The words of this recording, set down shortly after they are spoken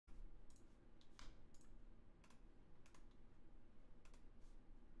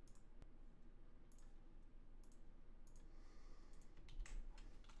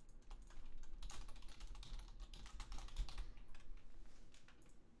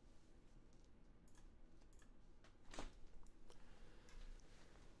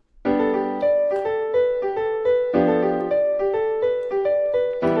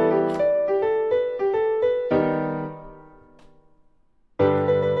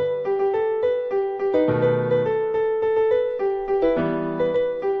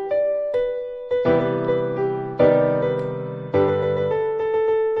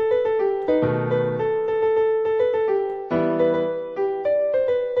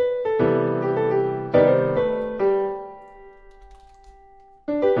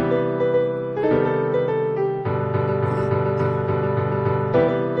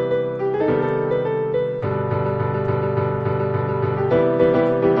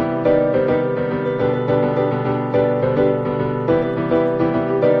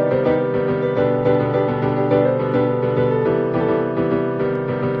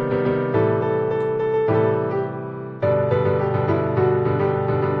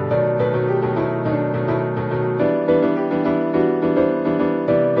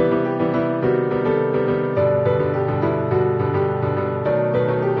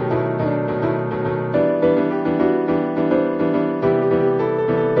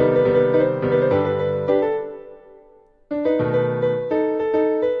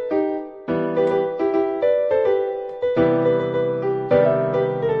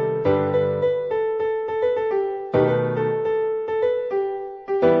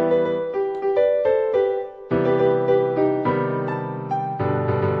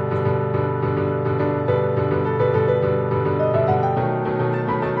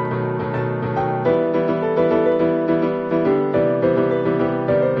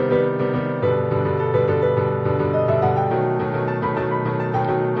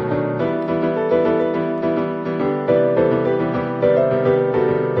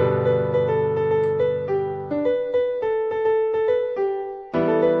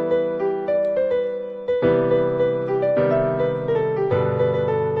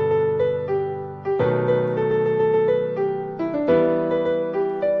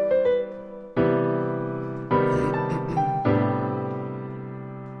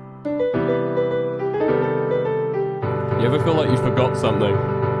You ever feel like you forgot something?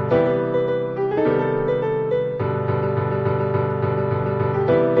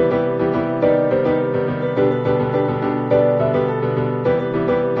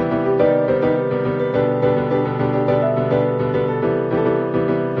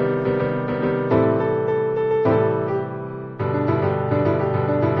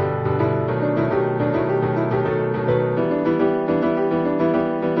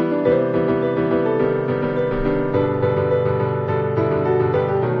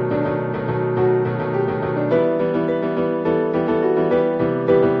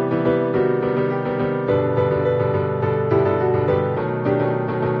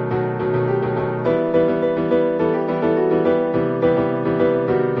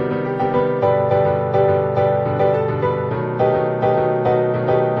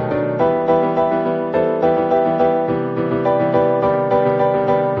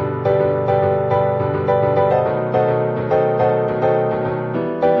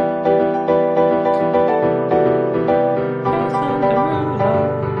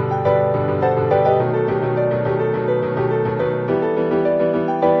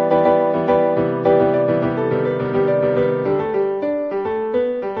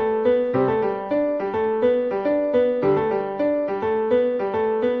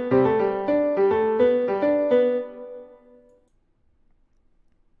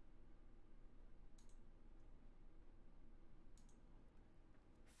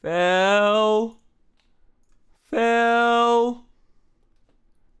 Phil? Phil?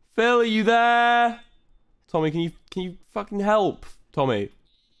 Phil, are you there? Tommy, can you fucking help? Tommy.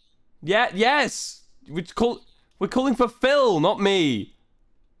 Yeah, yes! We're calling for Phil, not me.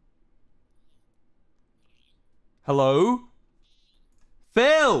 Hello?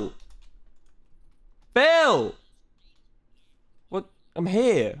 Phil! Phil! What? I'm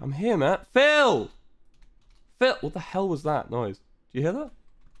here, Matt. Phil! Phil! What the hell was that noise? Do you hear that?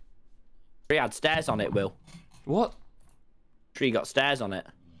 Tree had stairs on it, Will. What? Tree got stairs on it.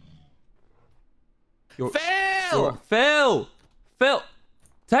 Phil! Phil! Phil!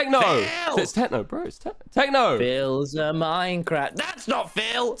 Techno! Phil! It's techno, bro. It's techno! Phil's a Minecraft. That's not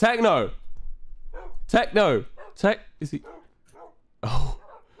Phil! Techno! Techno! Is he... Oh.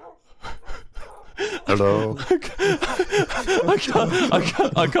 Hello. I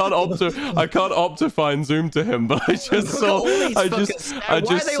can't opt to find zoom to him, but I just saw his little...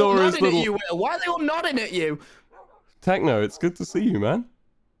 Why are they all nodding at you? Techno, it's good to see you, man.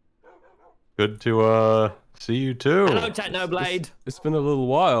 Good to see you too. Hello, Technoblade. It's been a little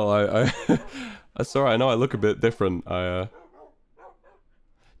while. That's alright. I know I look a bit different. Do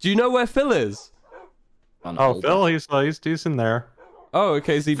you know where Phil is? Oh, Phil, he's in there. Oh,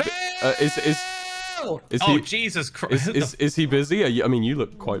 okay. Is he? Oh, Jesus Christ! Is he busy? I mean, you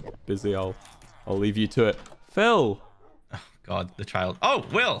look quite busy. I'll leave you to it. Phil. Oh, God, the child. Oh,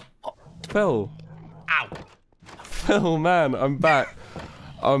 Will. Phil. Ow. Phil, man, I'm back.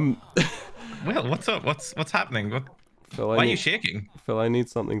 Will, what's up? What's happening? What? Phil, why are you shaking? Phil, I need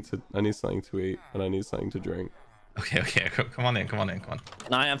something to eat, and I need something to drink. Okay. Come on in. Come on.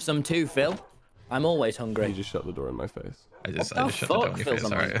 Can I have some too, Phil? I'm always hungry. You just shut the door in my face. I just shut the door in your face.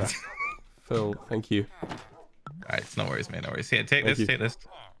 Alright. Phil, thank you. Alright, it's no worries, man. No worries. Here, take this. It's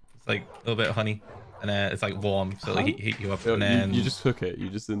like a little bit of honey, and it's like warm, so it'll heat you up. Phil, and then you just cook it. You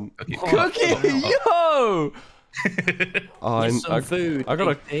just didn't cook it. Yo! Some food. I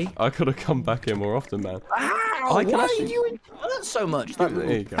gotta come back here more often, man. Ow, why are you enjoying that so much? There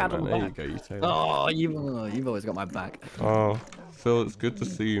you go, man. There you go. You take that. Oh, you've always got my back. Oh, Phil, it's good to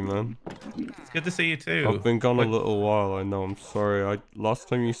see you, man. It's good to see you too. I've been gone a little while. I know. I'm sorry. Last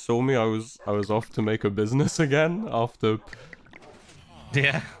time you saw me, I was off to make a business again after.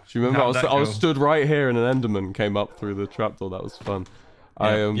 Yeah. Do you remember? I was stood right here, and an Enderman came up through the trapdoor. That was fun.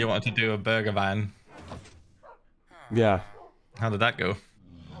 Yeah, you wanted to do a burger van. Yeah. How did that go?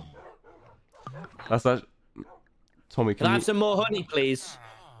 That's that. Tommy, can I have some more honey, please?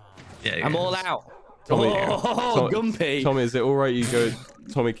 Yeah. I'm all out. Tommy, Gumpy. Tommy, is it all right? You go.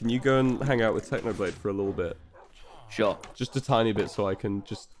 Tommy, can you go and hang out with Technoblade for a little bit? Sure. Just a tiny bit, so I can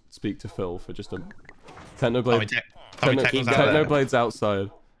just speak to Phil for just a. Technoblade. Technoblade's outside.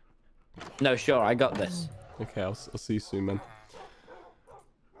 No, sure, I got this. Okay, I'll see you soon, man.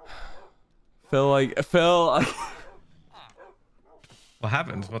 Phil. What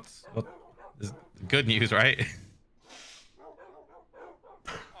happened? What is good news, right?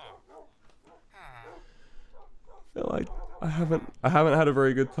 Phil, I haven't had a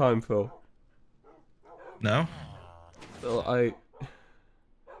very good time, Phil. No? Phil,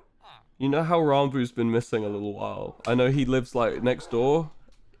 you know how Rambu's been missing a little while? I know he lives like next door.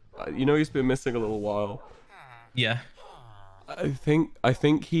 You know he's been missing a little while. Yeah. I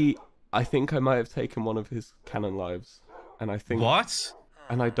think I might have taken one of his cannon lives, and I think What?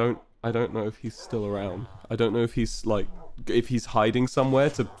 And I don't know if he's still around. I don't know if he's like, if he's hiding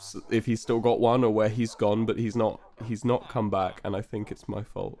somewhere if he's still got one, or where he's gone, but he's not come back, and I think it's my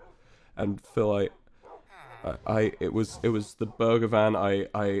fault. And Phil, it was the burger van. Oh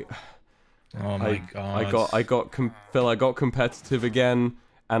my god. Phil, I got competitive again,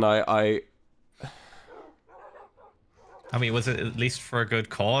 and I mean, was it at least for a good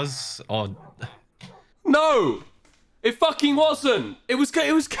cause, or? No! It fucking wasn't! It was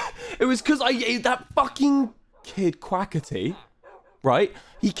because that fucking kid Quackity, right?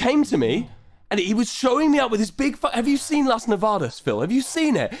 He came to me, and he was showing me up with his big have you seen Las Nevadas, Phil? Have you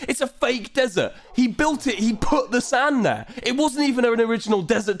seen it? It's a fake desert. He built it, he put the sand there. It wasn't even an original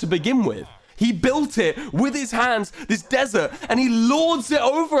desert to begin with. He built it with his hands, this desert, and he lords it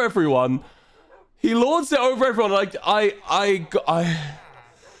over everyone. He lords it over everyone. Like I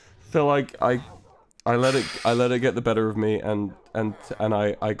feel like I let it get the better of me, and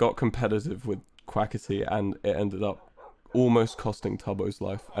I got competitive with Quackity, and it ended up almost costing Tubbo's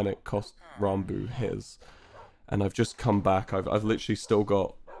life, and it cost Rambu his. And I've just come back. I've literally still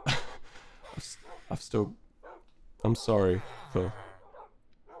got. I'm sorry, Phil.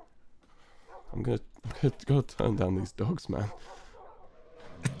 I'm gonna turn down these dogs, man.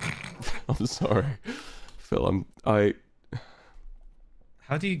 I'm sorry, Phil.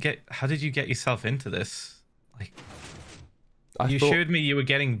 How did you get yourself into this? Like, you showed me you were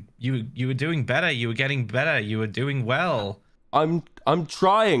getting you were doing better. You were getting better. You were doing well. I'm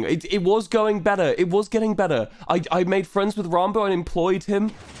trying. It was going better. It was getting better. I made friends with Rambo and employed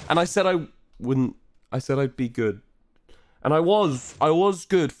him, and I said I wouldn't. I said I'd be good, and I was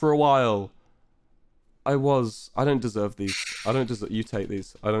good for a while. I don't deserve these. I don't deserve. You take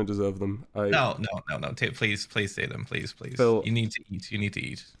these. I don't deserve them. No. Please say them. Please. Phil, you need to eat. You need to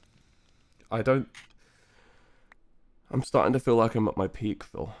eat. I don't. I'm starting to feel like I'm at my peak,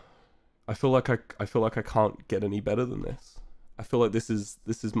 Phil. I feel like I can't get any better than this. I feel like this is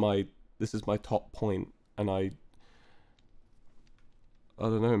my top point, and I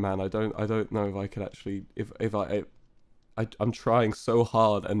don't know, man. I don't know if I could actually I'm trying so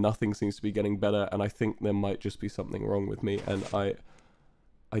hard, and nothing seems to be getting better, and I think there might just be something wrong with me, and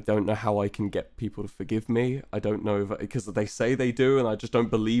I don't know how I can get people to forgive me. I don't know if, because they say they do, and I just don't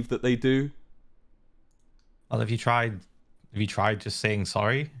believe that they do. Well, have you tried just saying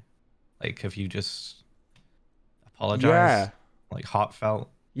sorry? Like, have you just apologized? Yeah. Like, heartfelt?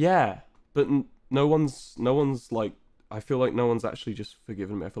 Yeah, but no one's like, I feel like no one's actually just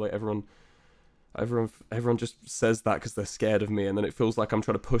forgiven me. I feel like everyone just says that because they're scared of me, and then it feels like I'm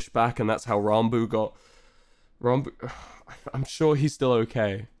trying to push back, and that's how Rambu got. I'm sure he's still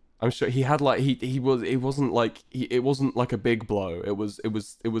okay. I'm sure he had like it wasn't like a big blow. It was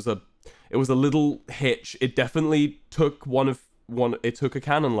a little hitch. It definitely took it took a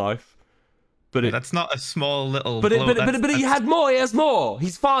cannon life, but that's not a small little. But blow. But he had more. He has more.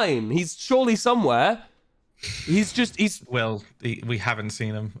 He's fine. He's surely somewhere. He's. Well, we haven't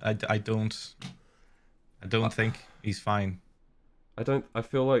seen him. I don't think he's fine. I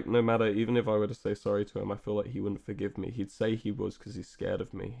feel like no matter, even if I were to say sorry to him, I feel like he wouldn't forgive me. He'd say he was because he's scared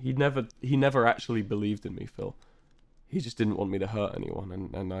of me. He never actually believed in me, Phil. He just didn't want me to hurt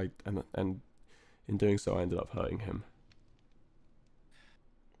anyone, and in doing so, I ended up hurting him.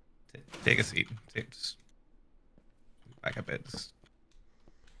 Take a seat. Just back a bit.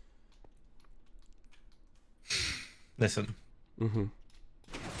 Listen. Mm-hmm.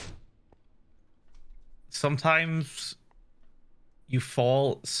 Sometimes you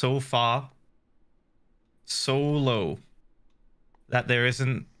fall so far, so low, that there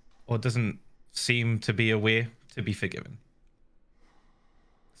isn't or doesn't seem to be a way to be forgiven.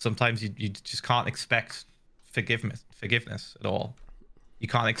 Sometimes you just can't expect forgiveness at all. You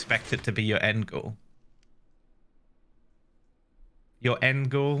can't expect it to be your end goal. Your end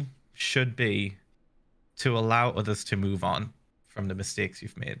goal should be to allow others to move on from the mistakes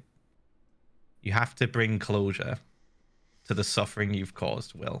you've made. You have to bring closure to the suffering you've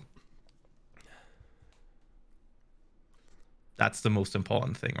caused, Will. That's the most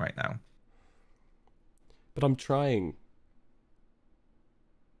important thing right now. But I'm trying.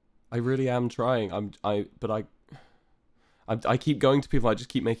 I really am trying. I keep going to people. I just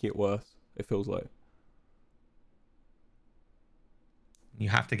keep making it worse. It feels like. You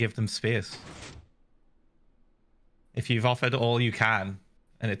have to give them space. If you've offered all you can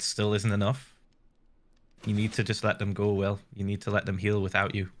and it still isn't enough, you need to just let them go, Will. You need to let them heal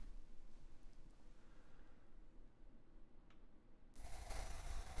without you.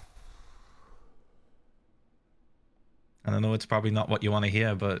 And I know it's probably not what you want to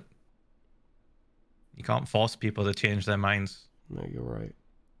hear, but you can't force people to change their minds. No, you're right.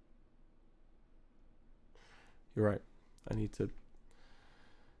 You're right. I need to...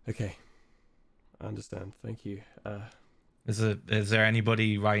 Okay. I understand. Thank you. Is there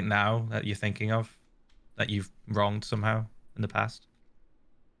anybody right now that you're thinking of that you've wronged somehow in the past?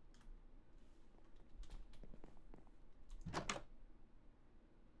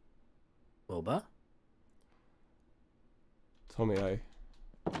 Wilbur? Tommy, I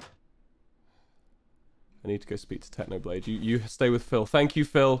need to go speak to Technoblade. You stay with Phil. Thank you,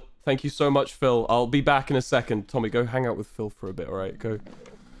 Phil. Thank you so much, Phil. I'll be back in a second. Tommy, go hang out with Phil for a bit, all right? Go.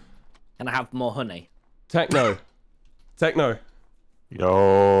 Can I have more honey? Techno. Techno.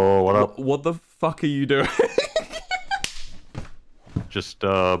 Yo, what up? What the fuck are you doing? Just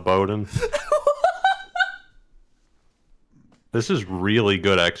boating. This is really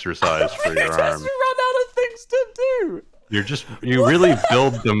good exercise for your arm. Run out of things to do. You really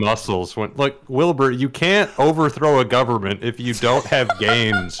build the muscles when, like, Wilbur, you can't overthrow a government if you don't have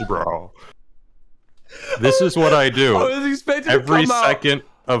gains, bro. This is what I do. I was expecting every to come second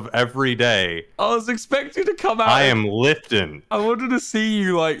of every day. I was expecting to come out. I am lifting. I wanted to see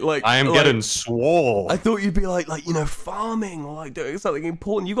you like I am getting swole. I thought you'd be like you know, farming or like doing something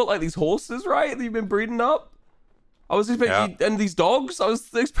important. You got like these horses, right? That you've been breeding up. I was expecting and these dogs. I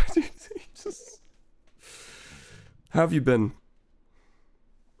was expecting just. How have you been?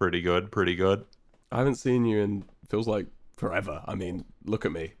 Pretty good, pretty good. I haven't seen you in feels like forever. I mean, look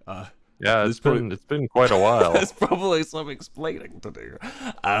at me. Yeah, it's been quite a while. There's probably some explaining to do.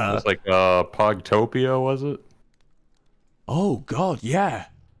 It was like Pogtopia, was it? Oh God, yeah.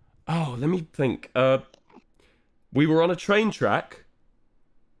 Oh, let me think. We were on a train track.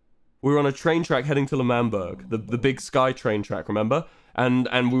 We were on a train track heading to L'Manberg, the big sky train track, remember?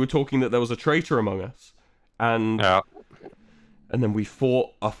 And we were talking that there was a traitor among us. And then we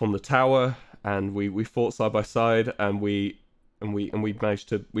fought up on the tower, and we fought side by side, and we managed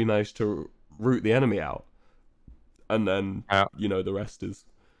to root the enemy out. And then you know, the rest is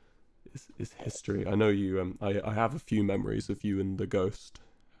history. I know you. I have a few memories of you and the ghost.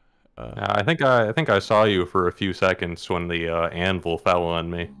 I think I saw you for a few seconds when the anvil fell on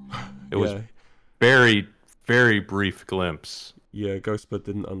me. It was very, very brief glimpse. Yeah, Ghostbird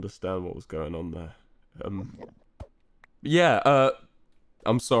didn't understand what was going on there. I'm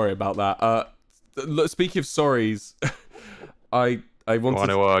sorry about that. Speaking of sorries, I want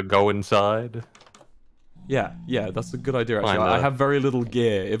to go inside. Yeah, that's a good idea. Actually, Fine, I have very little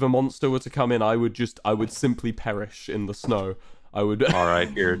gear. If a monster were to come in, I would simply perish in the snow. I would. All right,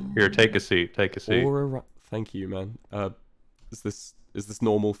 here, take a seat. Take a seat. Thank you, man. Is this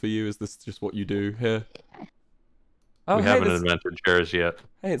normal for you? Is this just what you do here? Oh, we haven't invented chairs yet.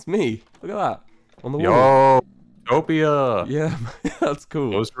 Hey, it's me. Look at that on the wall. Yo, Topia. Yeah, that's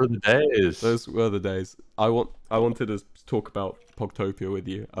cool. Those were the days. Those were the days. I wanted to talk about Pogtopia with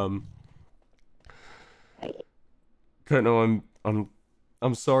you. Don't know.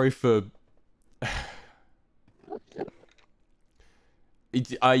 I'm sorry for. You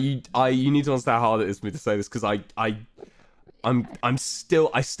need to understand how hard it is for me to say this, because I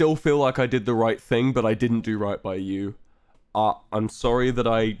still feel like I did the right thing, but I didn't do right by you. I'm sorry that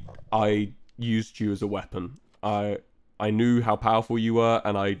I used you as a weapon. I knew how powerful you were,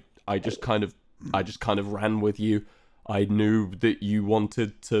 and I just kind of ran with you. I knew that you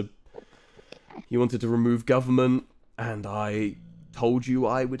wanted to remove government, and I told you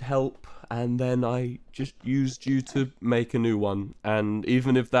I would help, and then I just used you to make a new one. And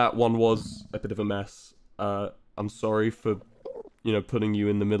even if that one was a bit of a mess, I'm sorry for, you know, putting you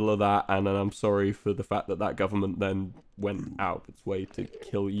in the middle of that, and then I'm sorry for the fact that government then went out of its way to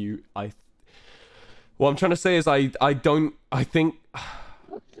kill you. What I'm trying to say is I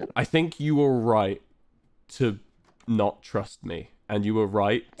think you were right to not trust me, and you were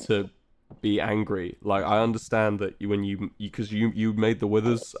right to be angry. Like, I understand that when you made the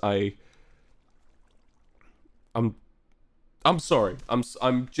withers. I'm sorry. I'm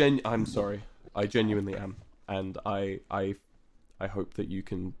sorry. I genuinely am, and I hope that you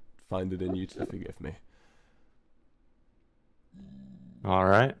can find it in you to forgive me. All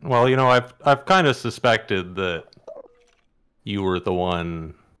right. Well, you know, I've kind of suspected that you were the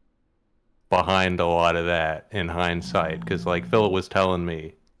one behind a lot of that in hindsight, because like Phil was telling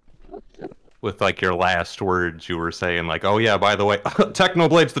me with like your last words, you were saying like, "Oh yeah, by the way,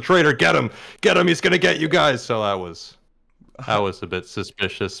 Technoblade's the traitor. Get him! He's gonna get you guys." So that was a bit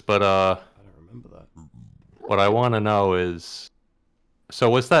suspicious. But I don't remember that. What I want to know is, so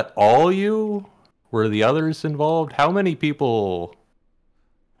was that all you? Were the others involved? How many people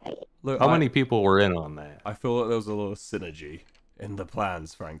Look, How many people were in on that? I feel like there was a lot of synergy in the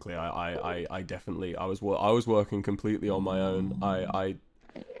plans. Frankly, I definitely I was working completely on my own.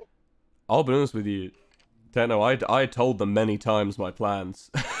 I'll be honest with you, Techno. I told them many times my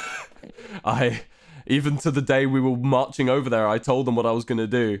plans. Even to the day we were marching over there, I told them what I was gonna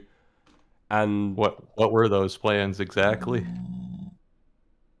do. And what were those plans exactly?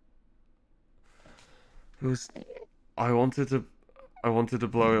 It was, I wanted to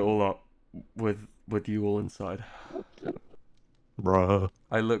blow it all up with you all inside. Bruh.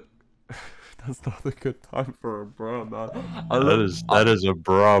 That's not a good time for a bruh, man. That is a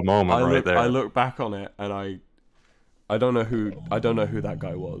bruh moment right there. I look back on it and I don't know who that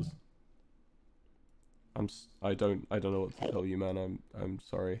guy was. I don't know what to tell you, man. I'm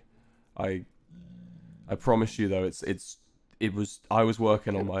sorry. I promise you though, I was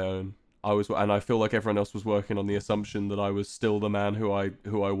working on my own. And I feel like everyone else was working on the assumption that I was still the man who I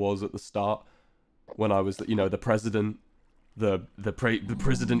was at the start, when I was, the president, the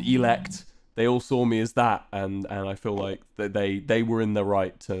president elect. They all saw me as that, and I feel like that they were in the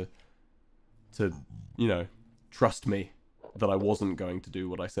right to trust me that I wasn't going to do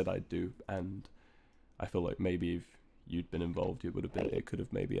what I said I'd do. And I feel like maybe if you'd been involved, it could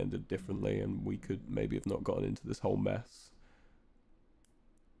have maybe ended differently, and we could maybe have not gotten into this whole mess.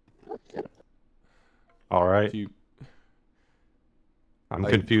 All right. I'm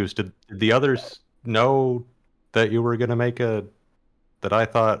confused. Did the others know that you were gonna make that I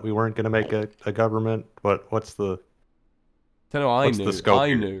thought we weren't gonna make a government? What's the? I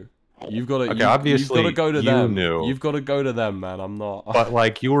knew. You've got to. Okay, obviously you've got to go to them. Knew. You've got to go to them, man. I'm not. But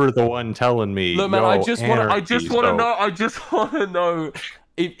like, you were the one telling me. Look, man. I just want to know. I just want to know.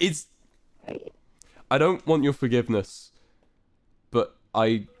 It's. I don't want your forgiveness, but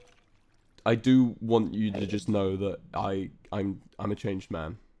I do want you to just know that I'm a changed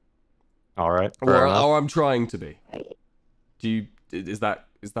man. All right. Or I'm trying to be. Is that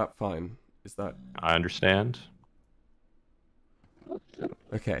fine? Is that? I understand.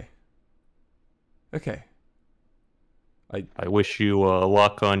 Okay. I wish you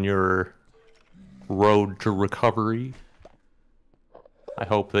luck on your road to recovery. I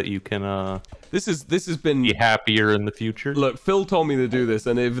hope that you can This has been be happier in the future. Look, Phil told me to do this,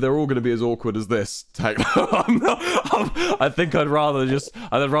 and if they're all going to be as awkward as this, I think I'd rather just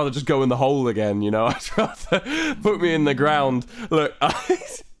go in the hole again. I'd rather put me in the ground. Look,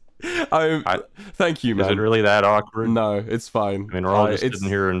 thank you, man. Is it really that awkward? No, it's fine. I mean, we're all just sitting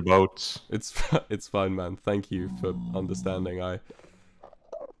here in boats. It's fine, man. Thank you for understanding.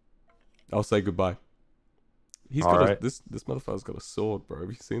 I'll say goodbye. He's got this motherfucker's got a sword, bro. Have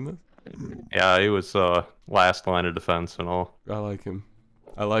you seen this? Yeah, he was last line of defense and all. I like him.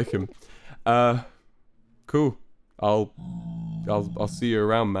 Cool. I'll see you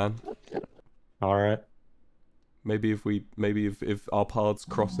around, man. All right. Maybe if our paths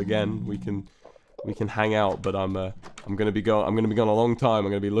cross again, we can hang out. But I'm gonna be gone a long time.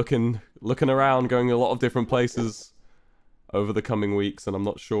 I'm gonna be looking around, going a lot of different places over the coming weeks, and I'm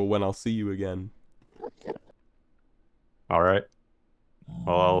not sure when I'll see you again. All right.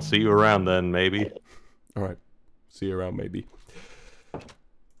 Well, I'll see you around then, maybe. All right. See you around, maybe.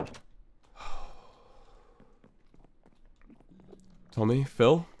 Tommy,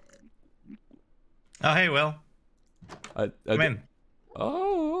 Phil? Oh, hey, Will. Come in.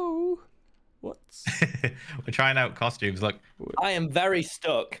 Oh. What's... We're trying out costumes. Look. I am very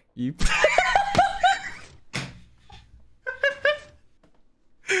stuck. You...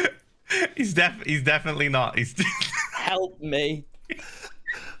 He's definitely not. Help me.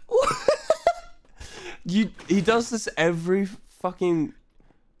 He does this every fucking...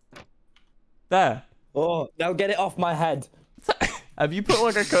 There. Oh, now get it off my head. Have you put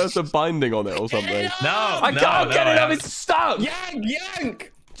like a cursor binding on it or something? No, I can't get it off. It's stuck.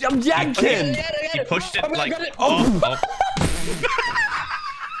 Yank! I'm yanking. He pushed it like. Oh.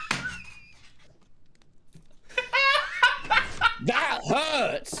 That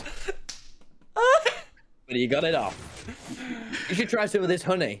hurts. But you got it off. You should try some of this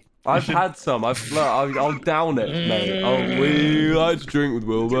honey. I've had some. I'll down it, mate. Oh, we like to drink with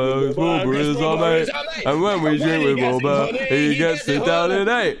Wilbur. Wilbur is our mate. And when we drink with Wilbur, he gets it down in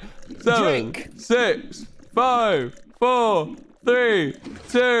 8, 7, 6, 5, 4, 3,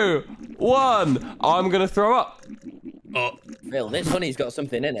 2, 1. I'm gonna throw up. Oh. Phil, this honey's got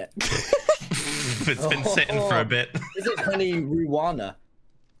something in it. It's been sitting for a bit. Is it honey ruana?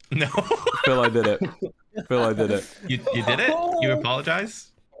 No. Phil, I did it. Phil, I did it. You did it? You apologize?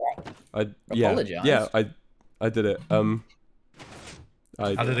 Yeah, I did it. How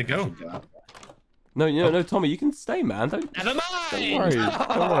did it go? No, no, Tommy, you can stay, man. Never mind. Don't worry.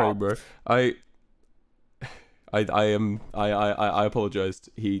 Don't worry, bro. I apologized.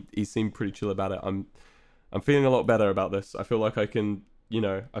 He seemed pretty chill about it. I'm feeling a lot better about this. I feel like I can,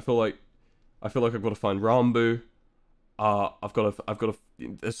 I feel like I've got to find Rambu. I've got to.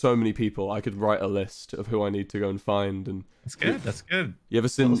 There's so many people. I could write a list of who I need to go and find. And That's good. That's good. You ever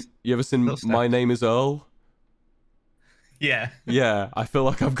seen My Name Is Earl? Yeah. Yeah, I feel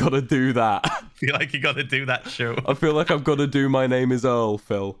like I've got to do that. I feel like you got to do that show. I feel like I've got to do My Name Is Earl,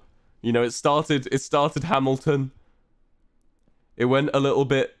 Phil. It started Hamilton. It went a little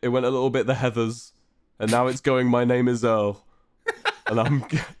bit the Heathers, and now it's going My Name Is Earl. And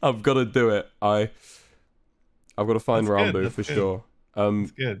I've got to do it. I've got to find Rambu for sure.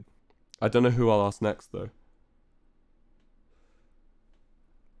 That's good. I don't know who I'll ask next though.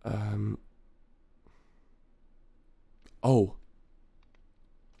 Oh,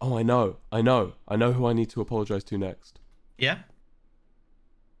 I know who I need to apologize to next. Yeah.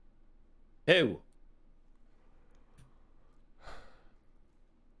 Who?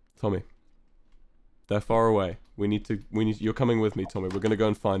 Tommy. They're far away. You're coming with me, Tommy. We're gonna go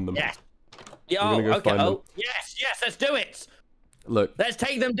and find them. Yes. We're gonna go find them. Yes, let's do it. Look. Let's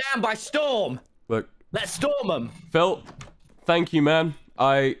take them down by storm. Look. Let's storm them. Phil, thank you, man.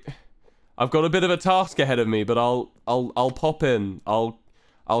 I've got a bit of a task ahead of me, but I'll pop in. I'll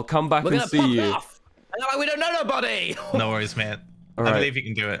come back and see you. Off. Like we don't know nobody. No worries, man. All I right. believe you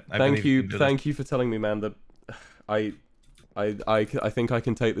can do it. Thank you for telling me, man. That I think I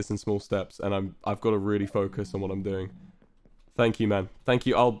can take this in small steps, and I've got to really focus on what I'm doing. Thank you, man. Thank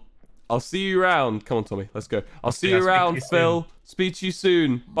you. I'll see you around. Come on, Tommy. Let's go. I'll see you around, Phil. Speak to you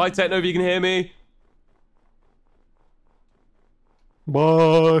soon. Bye, Techno, if you can hear me.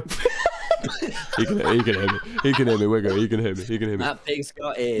 Bye. He can hear me. He can hear me. We're good. He can hear me. He can hear me. That pig's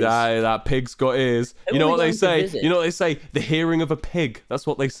got ears. That pig's got ears. You know what they say? You know what they say? The hearing of a pig. That's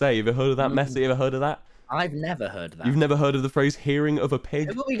what they say. Have you heard of that mess? Have you ever heard of that? I've never heard of that. You've never heard of the phrase hearing of a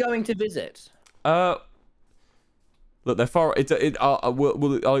pig? Who are we going to visit? Look, they're far.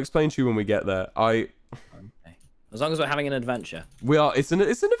 I'll explain to you when we get there. Okay. As long as we're having an adventure. We are. It's an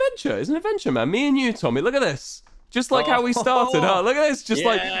adventure. It's an adventure, man. Me and you, Tommy. Look at this. Just like how we started, huh? Look at this. Just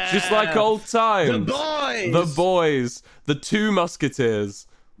like old times. The boys. The boys. The two musketeers.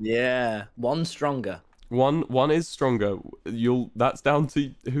 Yeah. One stronger. One is stronger. That's down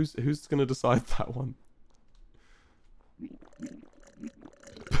to who's gonna decide that one.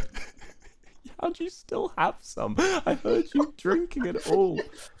 How'd you still have some? I heard you drinking it all.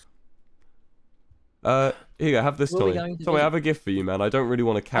 Here you go. Have this, Tommy. Tommy, I have a gift for you, man. I don't really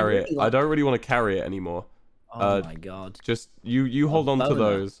want to carry it. I don't really want to carry it anymore. Oh my god. Just you hold on to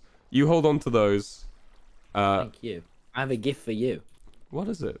those. You hold on to those. Thank you. I have a gift for you. What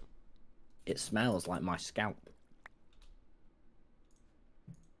is it? It smells like my scalp.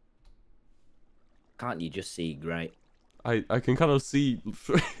 Can't you just see great? I can kind of see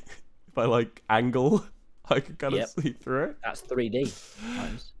if I like angle. I can kind of see through it. That's 3D.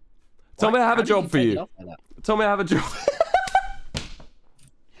 Times. Tell me I have a job for you. Tell me I have a job.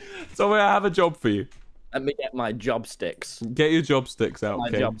 Tell me I have a job for you. Let me get my job sticks. Get your job sticks out,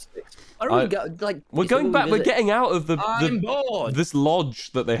 okay? Job sticks. We're going back. We're getting out of I'm bored. This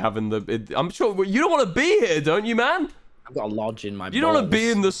lodge that they have in the. I'm sure you don't want to be here, don't you, man? I've got a lodge in my. You don't want to be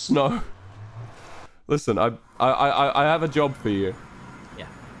in the snow. Listen, I have a job for you. Yeah.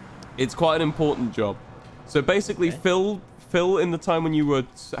 It's quite an important job. So basically, Phil, in the time when you were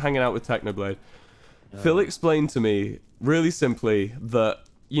hanging out with Technoblade, Phil explained to me really simply that,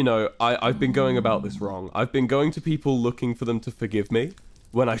 I've been going about this wrong. I've been going to people looking for them to forgive me,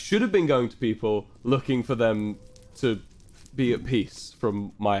 when I should have been going to people looking for them to be at peace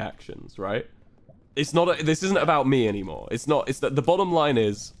from my actions, right? It's not. This isn't about me anymore. It's not. It's that the bottom line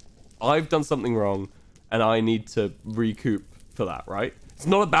is, I've done something wrong, and I need to recoup for that, right? It's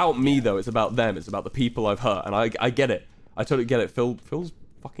not about me though. It's about them. It's about the people I've hurt, and I get it. I totally get it. Phil's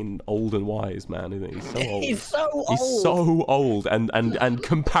fucking old and wise, man, isn't he? He's so old. He's so old. He's so old and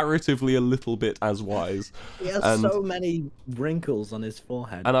comparatively a little bit as wise. He has so many wrinkles on his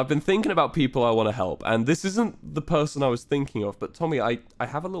forehead. And I've been thinking about people I want to help, and this isn't the person I was thinking of, but Tommy, I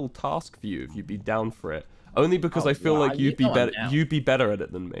have a little task for you if you'd be down for it. Only because I feel like you'd be better at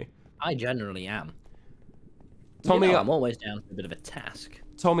it than me. I generally am. Tommy, I'm always down for a bit of a task.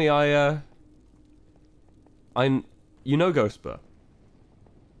 Tommy, you know Ghostbur?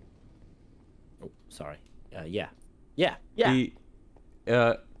 Oh, sorry. Yeah.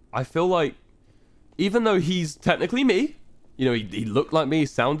 I feel like, even though he's technically me, he looked like me, he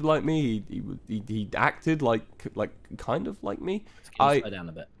sounded like me, he acted like kind of like me. Can you slow down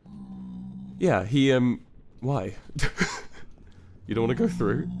a bit? Yeah, he why? You don't want to go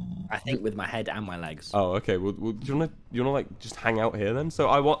through? I think with my head and my legs. Oh, okay. Well, do you wanna like just hang out here then? So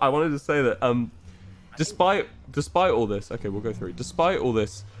I wanted to say that despite all this, okay, we'll go through. Despite all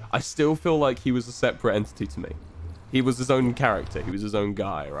this, I still feel like he was a separate entity to me. He was his own character. He was his own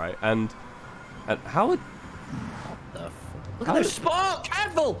guy, right? And how would... Look at those spark!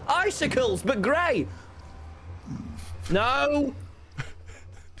 Careful! Icicles, but grey! No!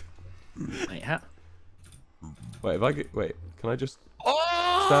 Wait, how? Wait, if I get... Wait, can I just...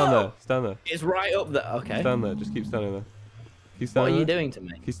 Oh! Stand there. Stand there. It's right up there. Okay. Stand there. Just keep standing there. Keep What standing are you there. doing to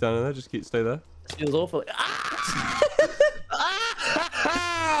me? Keep standing there. Just stay there. This feels awful. Ah!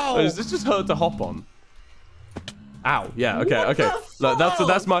 Ow! Wait, is this just hard to hop on? Ow. Yeah. Okay. What Okay. the Look,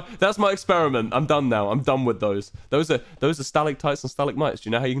 that's my experiment. I'm done now. I'm done with those. Those are stalactites and stalagmites. Do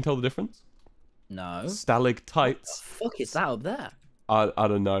you know how you can tell the difference? No. Stalactites. Fuck is that up there? I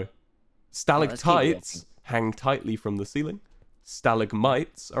don't know. Stalactites hang tightly from the ceiling.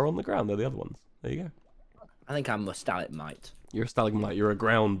 Stalagmites are on the ground. They're the other ones. There you go. I think I'm a stalagmite. You're a stalagmite. You're a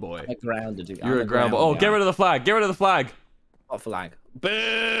ground boy. A ground dude. You're a ground boy. Oh, get rid of the flag. Get rid of the flag. What flag? Boo!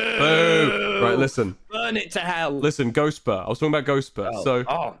 Boo! Right, listen. Burn it to hell. Listen, Ghostbur. I was talking about Ghostbur.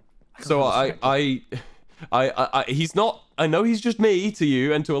 He's not. I know he's just me to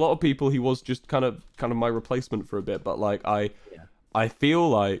you, and to a lot of people, he was just kind of my replacement for a bit. But like, I feel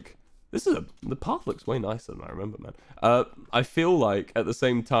like the path looks way nicer than I remember, man. I feel like at the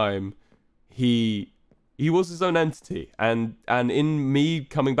same time, he was his own entity, and in me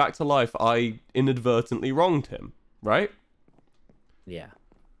coming back to life, I inadvertently wronged him, right? Yeah.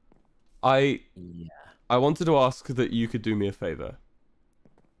 I wanted to ask that you could do me a favor.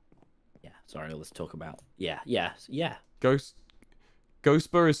 Yeah. Sorry, let's talk about. Yeah.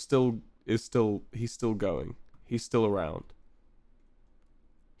 Ghostbur is still going. He's still around.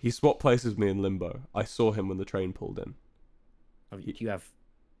 He swapped places with me in Limbo. I saw him when the train pulled in. Do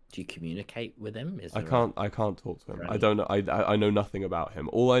you communicate with him? I can't talk to him. I don't know. I know nothing about him.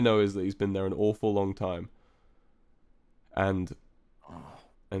 All I know is that he's been there an awful long time. And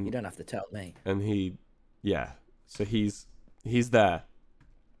you don't have to tell me. And so he's there.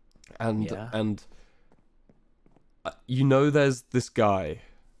 And you know, there's this guy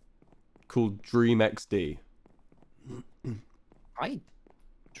called DreamXD.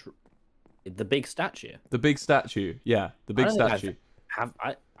 The big statue. The big statue, yeah, the big statue.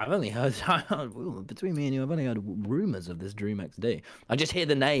 I've only heard between me and you. I've only heard rumors of this DreamXD. I just hear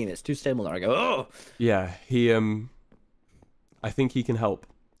the name; it's too similar. I go, oh. Yeah, he I think he can help.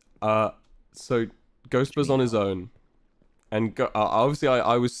 So Ghostbur's on his own, and obviously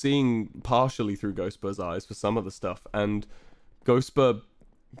I was seeing partially through Ghostbur's eyes for some of the stuff, and Ghostbur,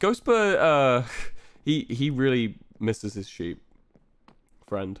 he really misses his sheep.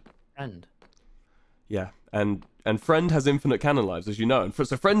 Friend. Yeah, and Friend has infinite canon lives, as you know. And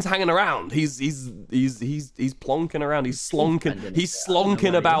so Friend's hanging around. He's plonking around. He's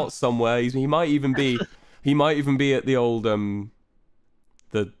slonking about somewhere. He might even be at the old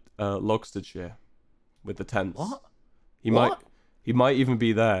Logstershire with the tents. What? He might even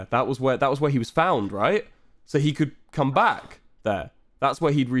be there. That was where he was found, right? So he could come back there. That's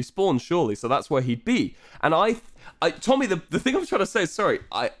where he'd respawn, surely. So that's where he'd be. And Tommy, the thing I'm trying to say is, sorry,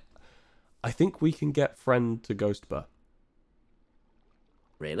 I think we can get Friend to Ghostbur.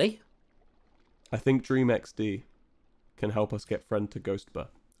 Really? I think DreamXD can help us get Friend to Ghostbur.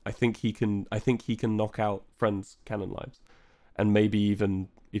 I think he can knock out Friend's canon lives. And maybe even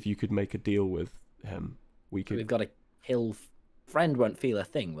if you could make a deal with him, we could. We've got to kill. Friend won't feel a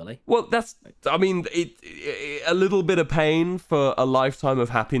thing, will he? Well, I mean, a little bit of pain for a lifetime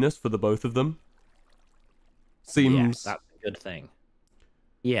of happiness for the both of them. Seems. Yeah, that's a good thing.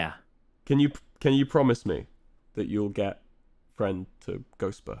 Yeah. Can you promise me that you'll get Friend to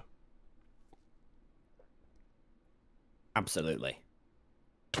Ghostbur? Absolutely.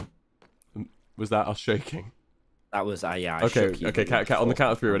 Was that us shaking? That was yeah. I Okay, shook you okay. Cat, on the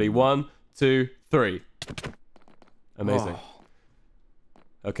count of three. Ready? 1, 2, 3. Amazing.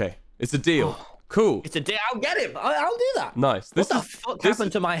 Okay, it's a deal. Cool. It's a deal. I'll get him. I'll do that. Nice. What the fuck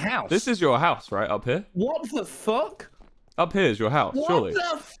happened to my house? This is your house, right? Up here? What the fuck? Up here is your house, surely.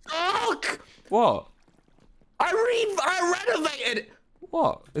 What the fuck? What? I renovated.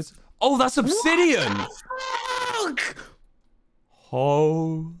 What? Oh, that's obsidian. What the fuck?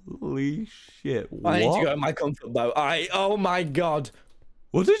 Holy shit! What? I need to go in my comfort boat. Oh my god!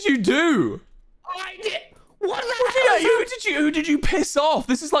 What did you do? I did. What the hell? Who did you piss off?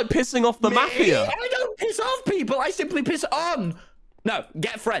 This is like pissing off the mafia. I don't piss off people. I simply piss on. No,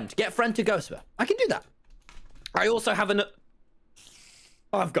 get Friend. Get Friend to Ghostbur. I can do that. I also have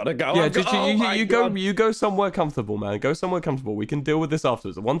I've got to go. Yeah, I've just got... you go somewhere comfortable, man. Go somewhere comfortable. We can deal with this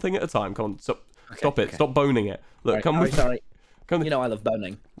afterwards. One thing at a time. Come on, stop it. Okay. Stop boning it. Look, come with. Sorry. Come. You know I love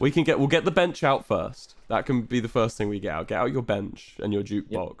boning. We'll get the bench out first. That can be the first thing we get out. Get out your bench and your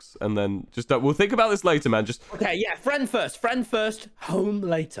jukebox, and then just we'll think about this later, man. Just okay. Yeah, friend first, home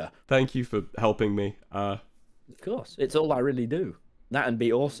later. Thank you for helping me. Of course, it's all I really do. That and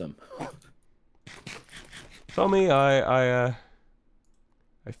be awesome. Tommy, I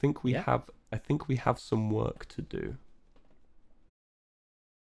think we have some work to do.